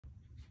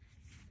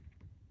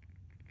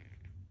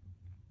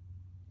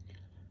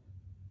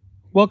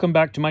Welcome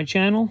back to my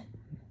channel.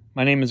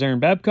 My name is Aaron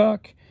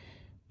Babcock.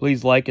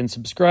 Please like and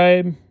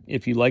subscribe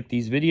if you like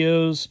these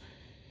videos.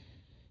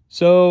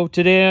 So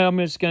today I'm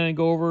just going to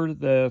go over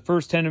the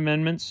first 10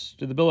 amendments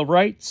to the Bill of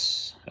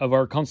Rights of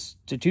our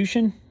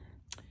Constitution.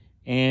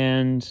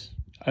 And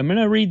I'm going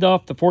to read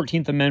off the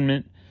 14th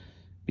Amendment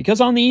because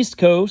on the East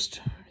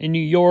Coast, in New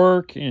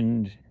York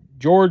and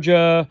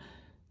Georgia,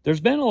 there's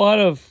been a lot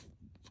of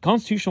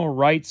constitutional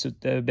rights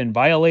that have been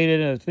violated.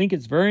 And I think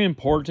it's very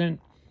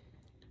important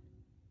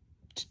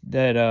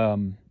that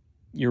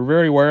you're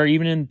very aware,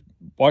 even in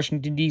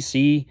Washington,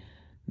 D.C.,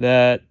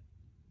 that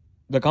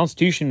the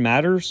Constitution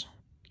matters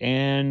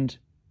and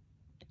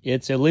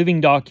it's a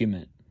living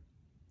document.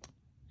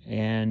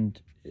 And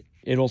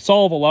it'll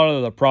solve a lot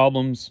of the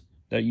problems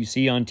that you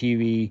see on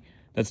TV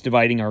that's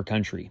dividing our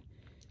country.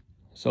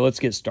 So let's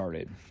get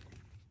started.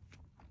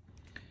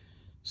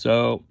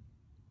 So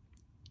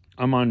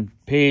I'm on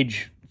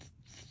page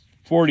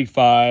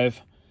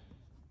 45.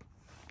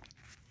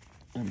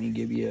 Let me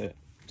give you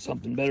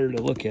something better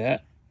to look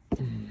at.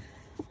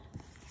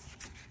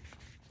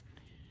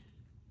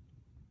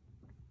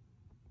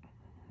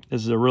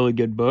 This is a really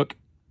good book.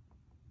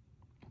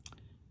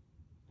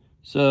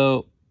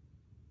 So,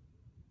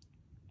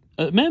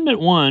 Amendment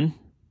 1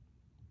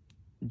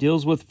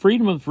 deals with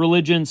freedom of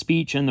religion,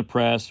 speech, and the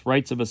press,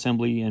 rights of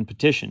assembly, and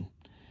petition.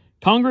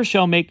 Congress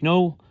shall make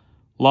no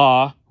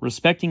law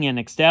respecting an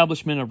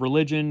establishment of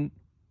religion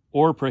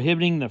or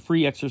prohibiting the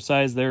free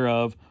exercise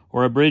thereof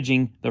or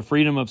abridging the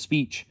freedom of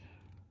speech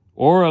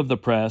or of the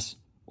press,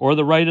 or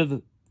the right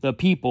of the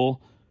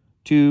people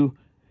to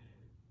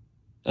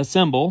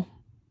assemble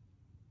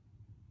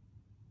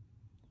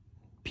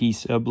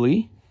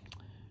peaceably,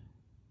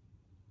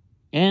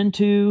 and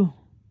to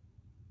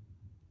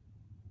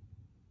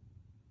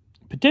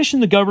petition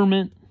the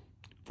government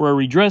for a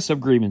redress of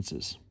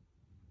grievances.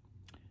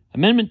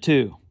 Amendment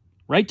 2,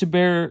 right to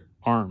bear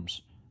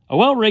arms. A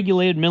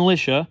well-regulated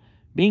militia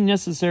being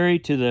necessary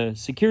to the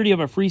security of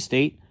a free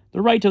state,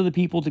 the right of the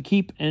people to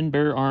keep and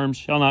bear arms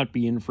shall not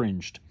be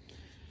infringed.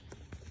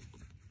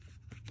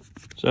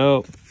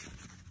 So,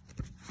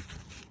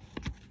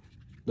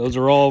 those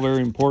are all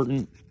very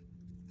important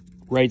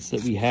rights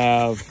that we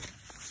have.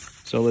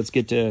 So let's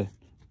get to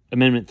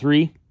Amendment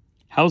 3,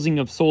 housing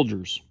of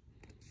soldiers.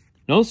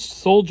 No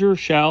soldier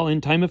shall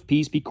in time of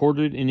peace be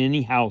quartered in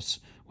any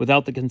house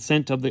without the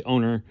consent of the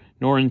owner,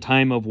 nor in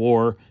time of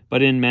war,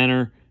 but in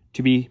manner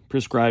to be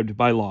prescribed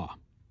by law.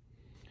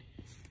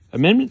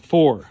 Amendment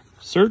 4,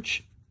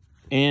 search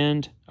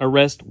and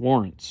arrest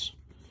warrants.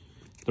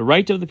 The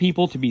right of the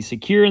people to be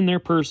secure in their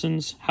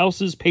persons,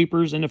 houses,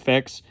 papers, and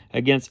effects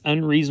against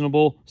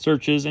unreasonable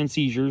searches and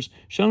seizures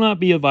shall not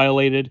be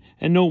violated,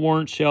 and no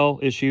warrant shall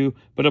issue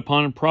but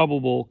upon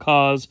probable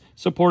cause,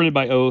 supported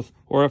by oath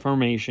or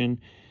affirmation,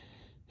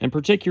 and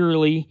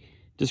particularly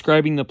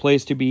describing the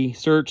place to be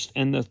searched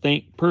and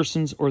the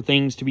persons or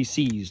things to be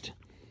seized.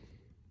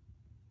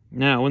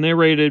 Now, when they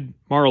raided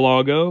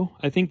Mar-a-Lago,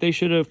 I think they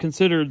should have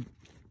considered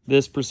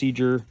this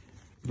procedure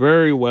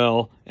very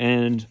well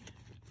and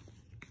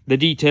the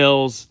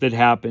details that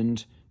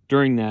happened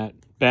during that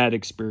bad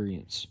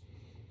experience.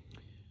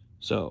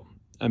 So,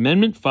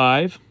 Amendment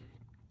 5,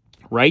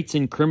 rights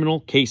in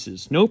criminal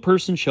cases. No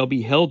person shall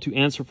be held to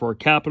answer for a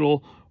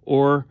capital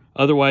or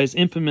otherwise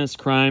infamous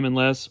crime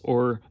unless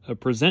or a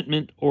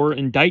presentment or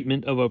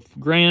indictment of a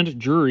grand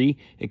jury,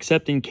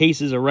 except in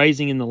cases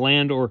arising in the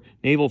land or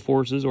naval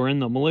forces or in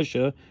the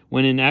militia,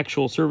 when in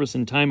actual service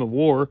in time of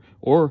war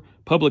or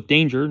public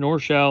danger, nor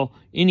shall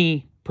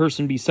any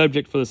person be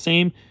subject for the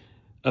same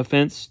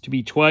offense to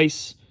be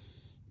twice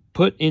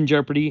put in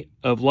jeopardy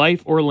of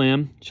life or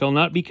limb, shall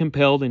not be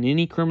compelled in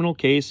any criminal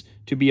case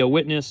to be a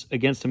witness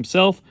against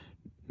himself,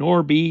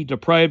 nor be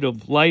deprived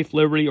of life,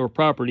 liberty, or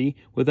property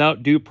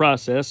without due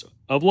process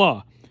of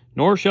law,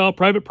 nor shall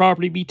private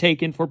property be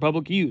taken for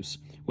public use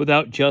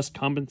without just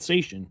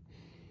compensation.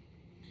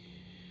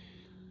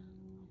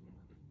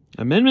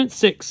 Amendment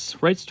 6,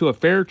 rights to a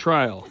fair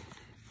trial.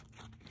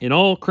 In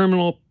all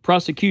criminal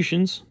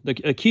prosecutions, the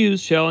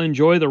accused shall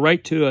enjoy the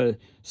right to a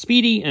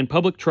speedy and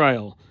public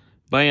trial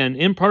by an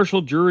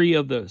impartial jury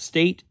of the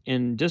state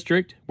and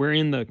district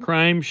wherein the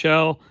crime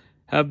shall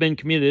have been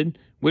committed,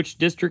 which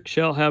district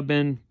shall have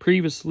been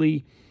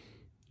previously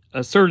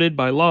asserted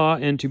by law,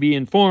 and to be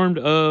informed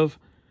of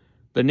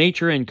the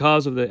nature and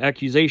cause of the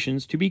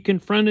accusations, to be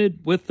confronted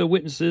with the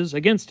witnesses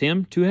against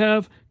him, to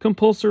have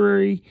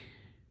compulsory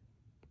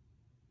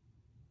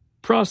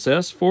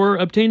process for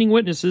obtaining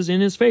witnesses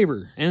in his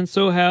favor, and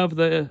so have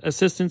the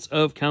assistance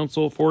of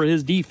counsel for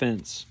his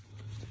defense.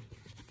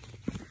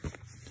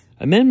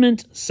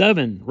 Amendment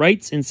 7,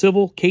 rights in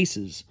civil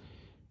cases.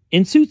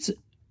 In suits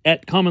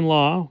at common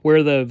law,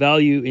 where the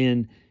value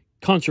in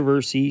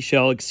controversy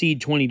shall exceed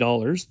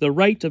 $20, the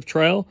right of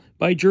trial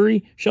by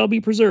jury shall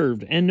be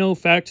preserved, and no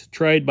fact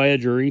tried by a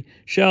jury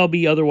shall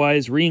be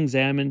otherwise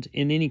re-examined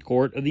in any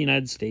court of the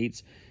United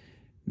States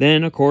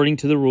than according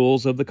to the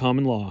rules of the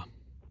common law.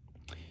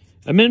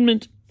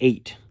 Amendment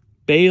 8,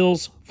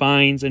 bails,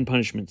 fines, and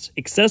punishments.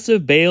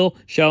 Excessive bail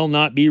shall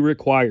not be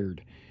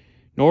required,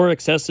 nor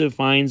excessive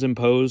fines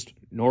imposed,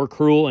 nor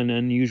cruel and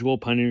unusual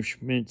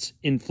punishments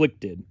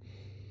inflicted.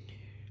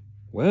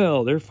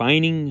 Well, they're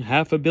fining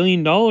 $500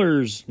 million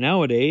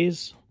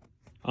nowadays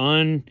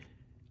on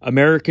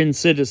American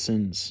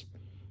citizens.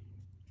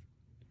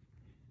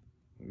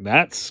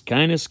 That's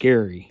kind of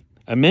scary.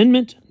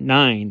 Amendment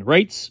 9,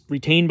 rights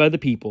retained by the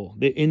people.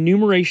 The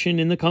enumeration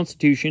in the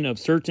Constitution of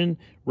certain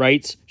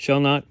rights shall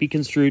not be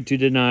construed to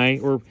deny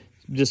or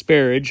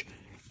disparage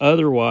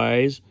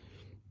others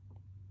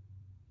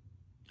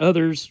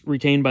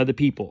retained by the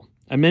people.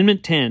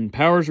 Amendment 10,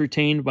 powers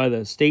retained by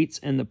the states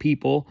and the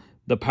people.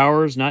 The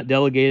powers not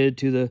delegated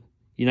to the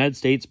United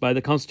States by the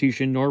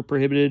Constitution nor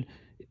prohibited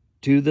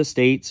to the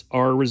states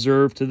are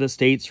reserved to the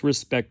states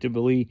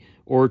respectively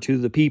or to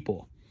the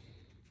people.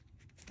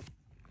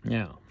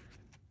 Now,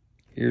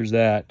 here's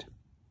that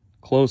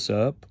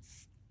close-up,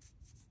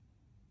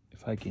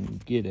 if I can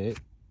get it.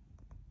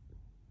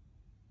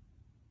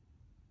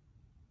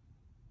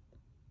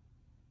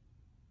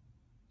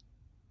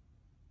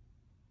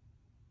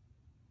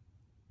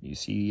 You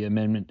see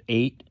Amendment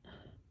 8,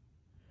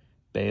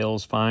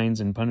 bails, fines,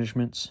 and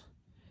punishments.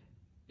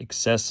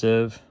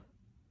 Excessive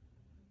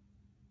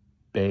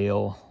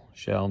bail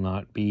shall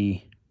not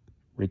be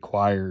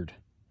required,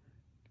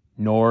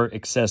 nor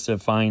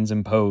excessive fines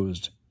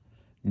imposed,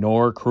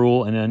 nor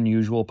cruel and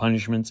unusual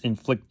punishments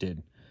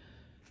inflicted.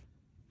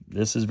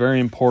 This is very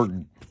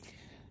important.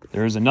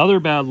 There's another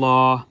bad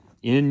law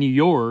in New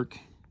York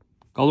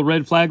called the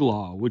Red Flag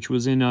Law, which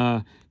was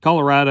in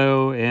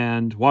Colorado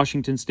and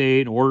Washington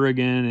State,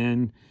 Oregon,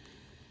 and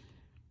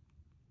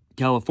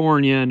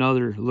California, and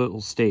other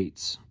little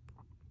states,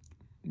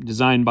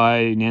 designed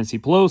by Nancy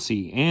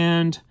Pelosi.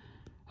 And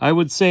I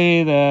would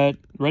say that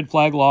Red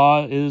Flag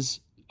Law is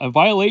a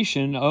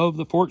violation of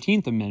the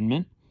 14th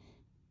Amendment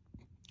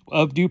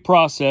of due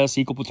process,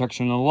 equal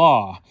protection of the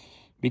law.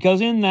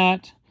 Because in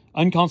that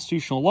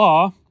unconstitutional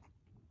law,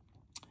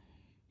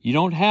 you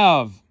don't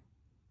have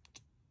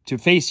to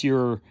face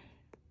your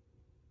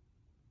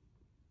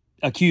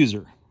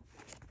accuser.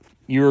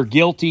 You're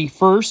guilty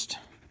first,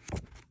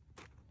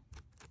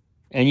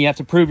 and you have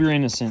to prove your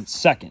innocence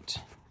second.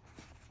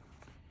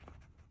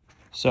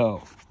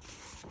 So,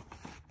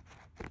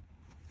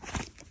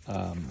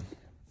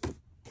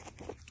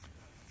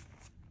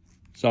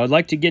 I'd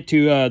like to get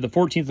to the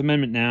 14th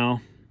Amendment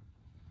now,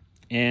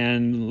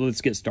 and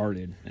let's get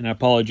started. And I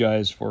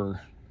apologize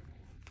for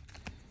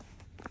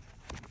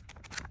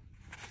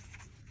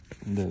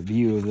the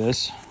view of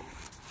this.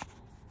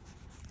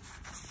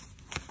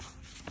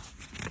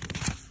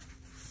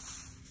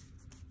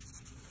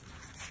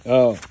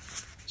 Oh,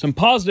 some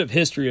positive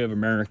history of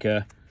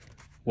America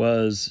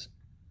was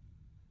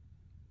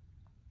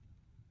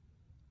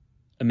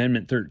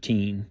Amendment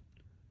 13,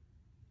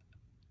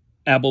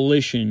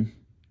 abolition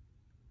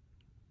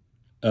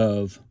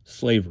of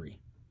slavery.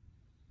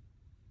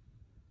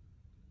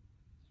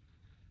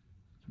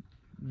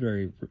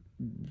 Very,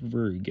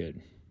 very good.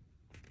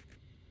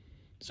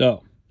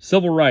 So,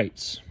 civil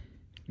rights,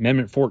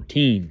 Amendment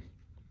 14.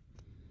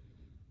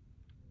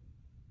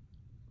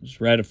 It was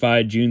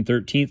ratified June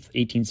 13th,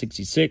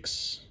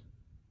 1866,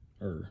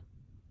 or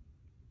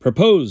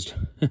proposed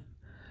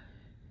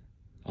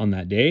on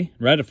that day,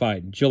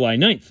 ratified July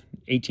 9th,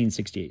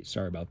 1868.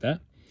 Sorry about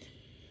that.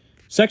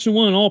 Section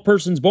 1, all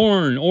persons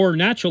born or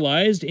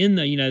naturalized in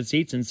the United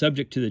States and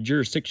subject to the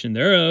jurisdiction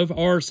thereof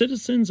are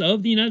citizens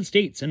of the United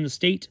States and the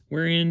state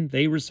wherein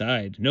they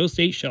reside. No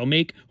state shall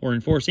make or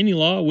enforce any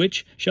law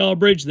which shall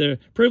abridge the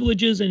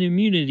privileges and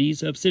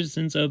immunities of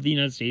citizens of the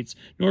United States,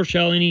 nor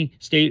shall any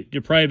state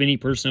deprive any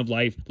person of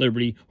life,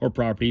 liberty, or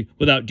property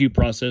without due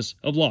process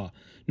of law,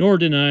 nor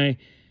deny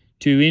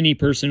to any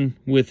person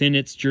within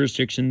its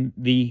jurisdiction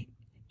the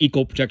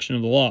equal protection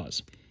of the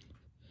laws.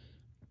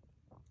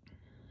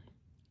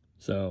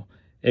 So,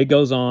 it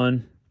goes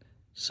on.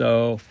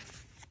 So,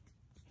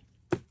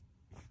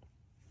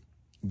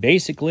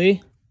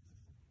 basically,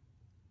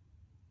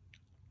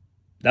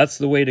 that's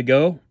the way to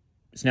go.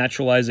 It's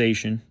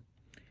naturalization.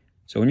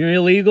 So, when you're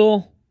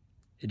illegal,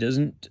 it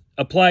doesn't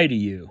apply to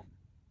you.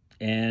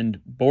 And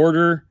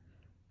border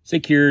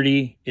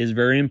security is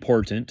very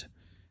important,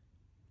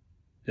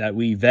 that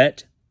we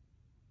vet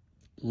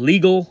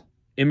legal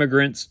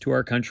immigrants to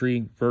our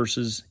country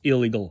versus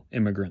illegal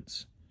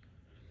immigrants.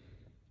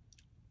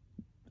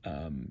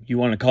 You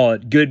want to call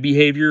it good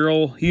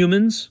behavioral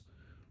humans,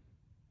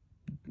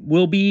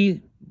 will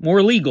be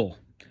more legal.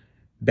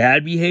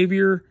 Bad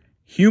behavior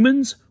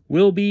humans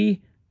will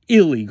be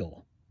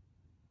illegal.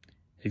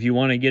 If you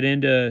want to get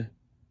into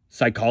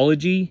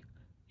psychology,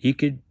 you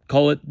could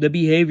call it the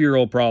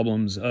behavioral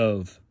problems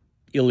of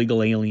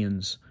illegal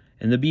aliens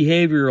and the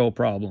behavioral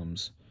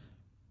problems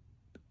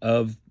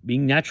of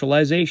being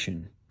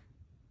naturalization.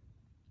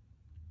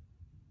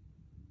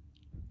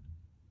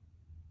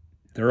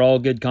 They're all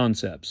good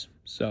concepts.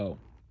 So,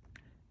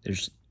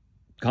 there's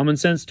common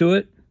sense to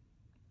it.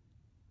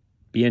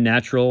 Be a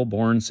natural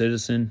born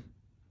citizen.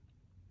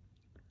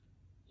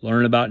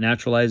 Learn about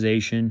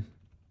naturalization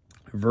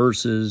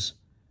versus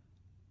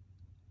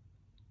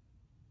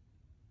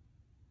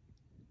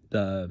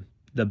the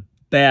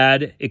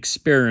bad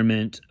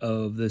experiment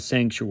of the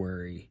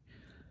sanctuary.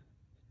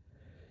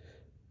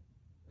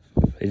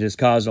 It has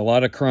caused a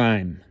lot of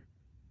crime.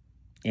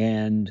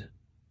 And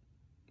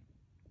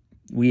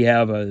we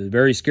have a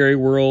very scary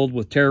world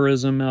with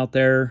terrorism out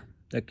there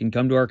that can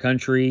come to our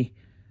country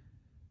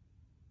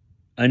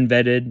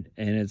unvetted,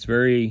 and it's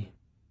very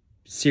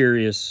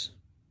serious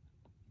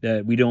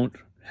that we don't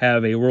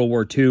have a World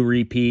War II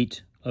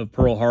repeat of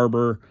Pearl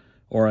Harbor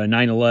or a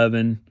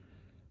 9/11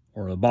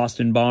 or the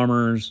Boston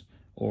bombers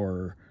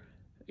or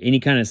any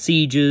kind of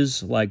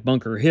sieges like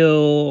Bunker Hill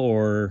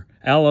or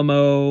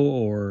Alamo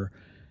or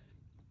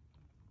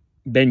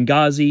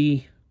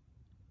Benghazi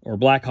or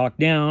Black Hawk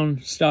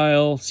Down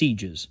style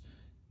sieges.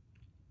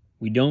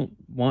 We don't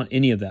want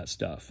any of that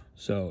stuff.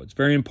 So it's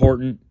very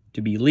important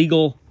to be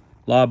legal,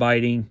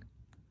 law-abiding,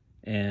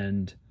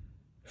 and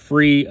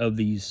free of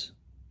these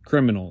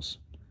criminals.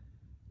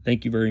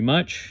 Thank you very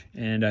much,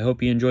 and I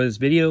hope you enjoy this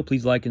video.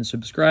 Please like and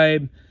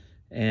subscribe,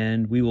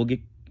 and we will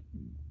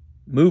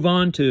move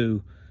on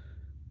to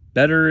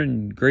better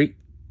and great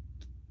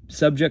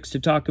subjects to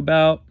talk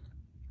about.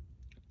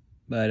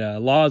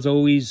 But law is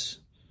always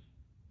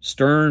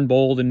stern,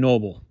 bold, and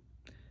noble.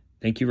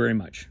 Thank you very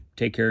much.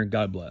 Take care, and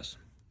God bless.